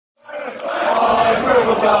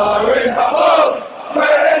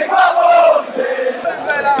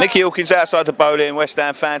Nicky Hawkins outside the bowling, West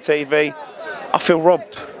Ham Fan TV. I feel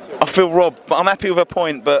robbed. I feel robbed, but I'm happy with a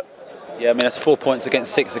point. But yeah, I mean that's 4 points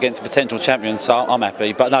against 6 against potential champions, so I'm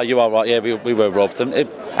happy. But no, you are right. Yeah, we were robbed.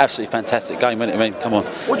 Absolutely fantastic game, wasn't it? I mean, come on.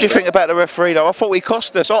 What do you think about the referee though? I thought he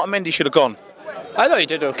cost us. Otamendi should have gone. I thought he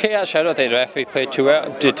did okay. Actually, I don't think the referee played too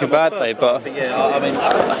badly. But yeah, I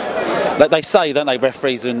mean, they say, don't they,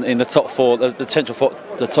 referees in the top four,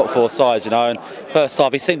 the top four sides, you know. And first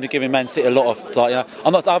half, he seemed to be giving Man City a lot of, like, you know.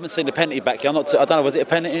 I haven't seen the penalty back yet. I don't know. Was it a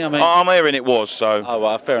penalty? I mean, I'm hearing it was. So. Oh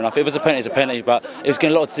well, fair enough. If it was a penalty, it's a penalty. But it was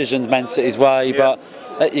getting a lot of decisions Man City's way. Yeah.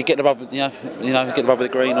 But you get the rub, you know, you get the rub of the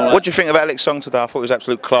green. What do you think of Alex Song today? I thought it was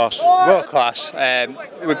absolute class. World class.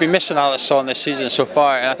 We've been missing Alex Song this season so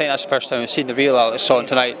far, and I think that's the first time we've seen the real Alex Song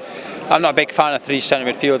tonight. I'm not a big fan of 3 centre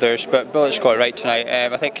midfielders, but Bullock's got it right tonight.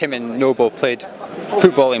 I think him and Noble played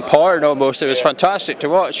footballing part almost. It was fantastic to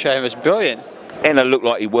watch. It was brilliant. Enna looked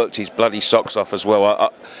like he worked his bloody socks off as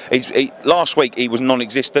well. Last week he was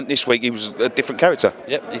non-existent. This week he was a different character.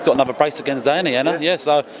 Yep, he's got another brace again today, hasn't he, Enna? Yeah,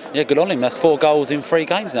 so yeah, good on him. That's 4 goals in 3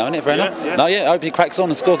 games now, isn't it, for Enna? Yeah. No, yeah, I hope he cracks on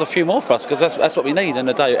and scores a few more for us, because that's what we need in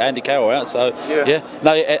the day. Andy Carroll out, so yeah.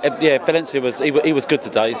 No, yeah, Valencia was he was good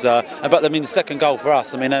today. So, but I mean the second goal for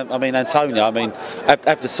us. I mean Antonio. I mean,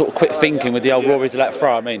 have to sort of quick thinking with the old Rory to that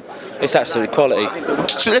throw. I mean, it's absolute quality.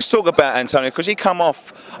 So let's talk about Antonio, because he come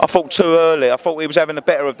off, I thought, too early. I thought he was having the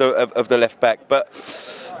better of the left back, but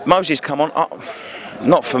Moses come on.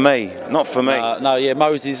 Not for me. Not for me. No, yeah,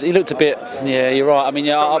 Moses. He looked a bit. Yeah, you're right. I mean,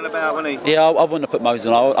 yeah, I wouldn't have put Moses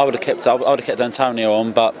on. I would have kept Antonio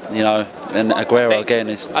on, but you know, and Aguero again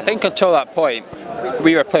is. I think until that point,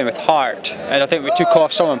 we were playing with heart, and I think we took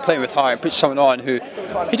off someone playing with heart and put someone on who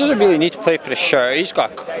he doesn't really need to play for the shirt. He's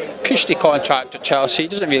got a cushy contract at Chelsea. He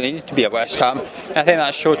doesn't really need to be at West Ham. And I think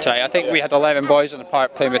that showed tonight. I think we had 11 boys on the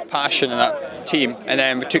park playing with passion in that team, and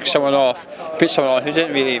then we took someone off, put someone on who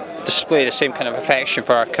didn't really display the same kind of affection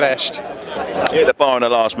for our crest. Hit the bar in the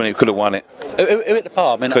last minute, could have won it. Who hit the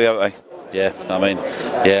bar? I mean, Coyote. Yeah, I mean,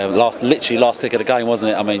 yeah, literally last kick of the game,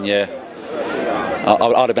 wasn't it? I mean, yeah. I'd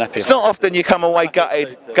have been happy. It's not often you come away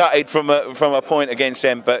gutted from a point against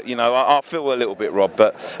them, but you know I feel a little bit robbed.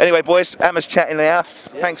 But anyway, boys, Emma's chatting the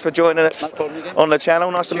house. Yeah. Thanks for joining us on the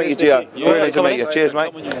channel. Nice to meet you, Gio. Really to meet you. Cheers,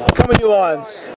 mate. Come on, you irons.